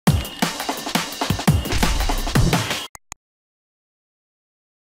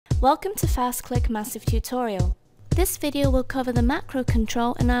Welcome to Fast Click Massive Tutorial. This video will cover the macro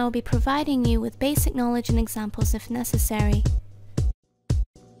control and I will be providing you with basic knowledge and examples if necessary.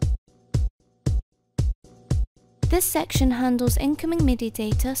 This section handles incoming MIDI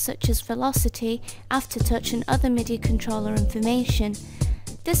data such as velocity, AfterTouch and other MIDI controller information.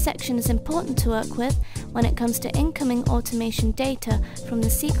 This section is important to work with when it comes to incoming automation data from the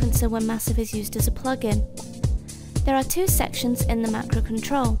sequencer when Massive is used as a plugin. There are two sections in the macro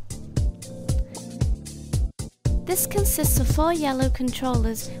control. This consists of 4 yellow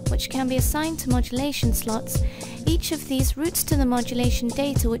controllers which can be assigned to modulation slots. Each of these routes to the modulation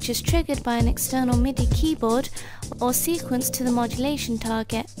data which is triggered by an external MIDI keyboard or sequence to the modulation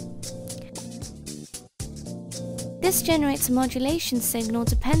target. This generates a modulation signal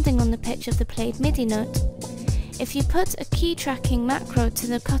depending on the pitch of the played MIDI note. If you put a Keytracking macro to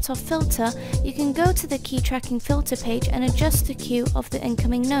the cutoff filter, you can go to the Keytracking filter page and adjust the cue of the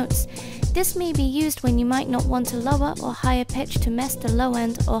incoming notes. This may be used when you might not want a lower or higher pitch to mess the low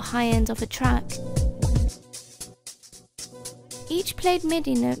end or high end of a track. Each played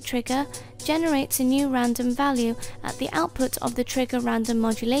MIDI note trigger generates a new random value at the output of the trigger random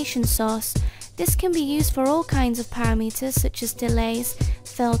modulation source. This can be used for all kinds of parameters such as delays,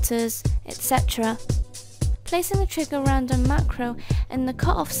 filters, etc. Placing the trigger random macro in the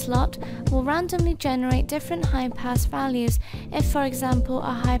cutoff slot will randomly generate different high-pass values if, for example,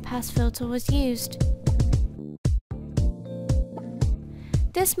 a high-pass filter was used.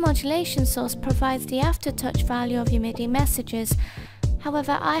 This modulation source provides the AfterTouch value of your MIDI messages.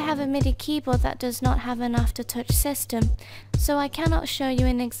 However, I have a MIDI keyboard that does not have an AfterTouch system, so I cannot show you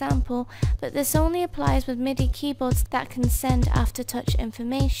an example, but this only applies with MIDI keyboards that can send AfterTouch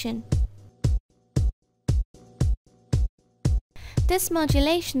information. This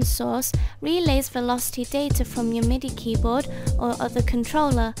modulation source relays velocity data from your MIDI keyboard or other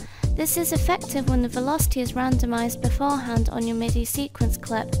controller. This is effective when the velocity is randomized beforehand on your MIDI sequence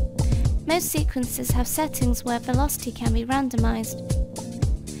clip. Most sequences have settings where velocity can be randomized.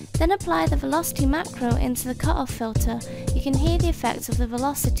 Then apply the velocity macro into the cutoff filter. You can hear the effects of the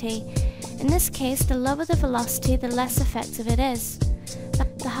velocity. In this case, the lower the velocity, the less effective it is.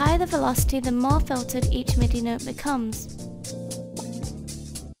 The higher the velocity, the more filtered each MIDI note becomes.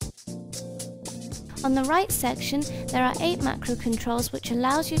 On the right section, there are 8 macro controls which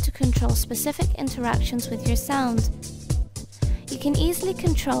allows you to control specific interactions with your sound. You can easily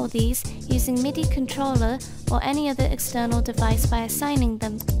control these using MIDI controller or any other external device by assigning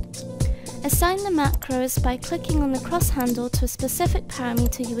them. Assign the macros by clicking on the cross handle to a specific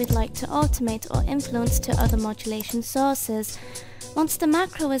parameter you would like to automate or influence to other modulation sources. Once the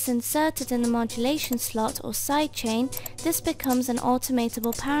macro is inserted in the modulation slot or sidechain, this becomes an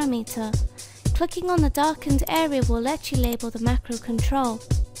automatable parameter. Clicking on the darkened area will let you label the macro control.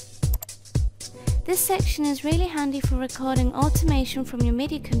 This section is really handy for recording automation from your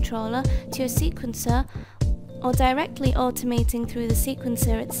MIDI controller to your sequencer or directly automating through the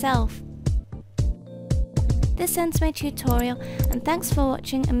sequencer itself. This ends my tutorial and thanks for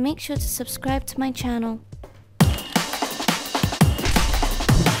watching and make sure to subscribe to my channel.